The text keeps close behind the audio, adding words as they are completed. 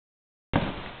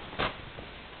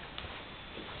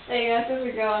Hey guys, how's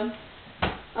it going?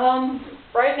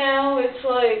 Right now it's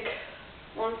like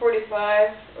 1:45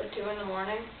 or 2 in the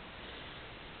morning,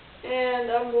 and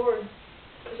I'm bored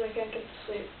because I can't get to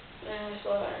sleep, and I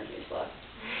still have energy left.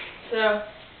 So,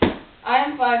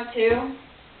 I'm 5'2",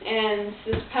 and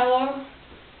this pillow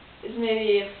is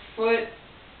maybe a foot,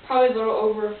 probably a little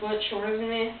over a foot shorter than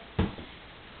me,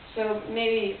 so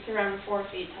maybe it's around 4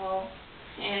 feet tall,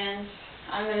 and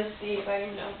I'm going to see if I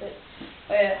can jump it.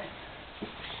 Oh yeah.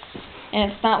 And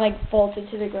it's not like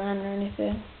bolted to the ground or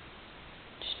anything.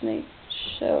 Just make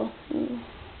so I'm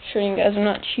showing you guys I'm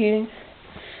not cheating.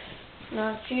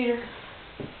 Not a cheater.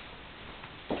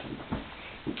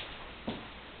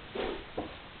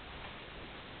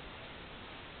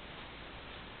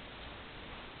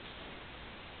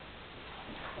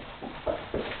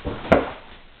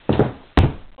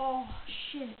 Oh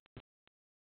shit.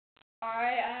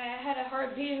 Alright, I had a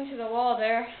hard beating to the wall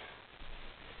there.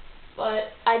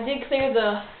 But I did clear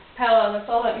the pillow, that's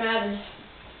all that matters.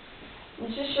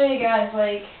 Let's just show you guys,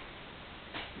 like,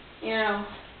 you know,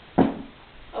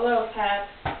 a little tap.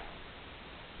 Let's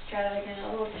try that again,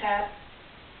 a little tap,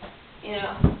 you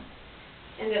know,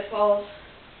 and it falls.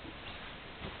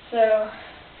 So,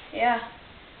 yeah,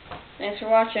 thanks for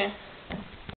watching.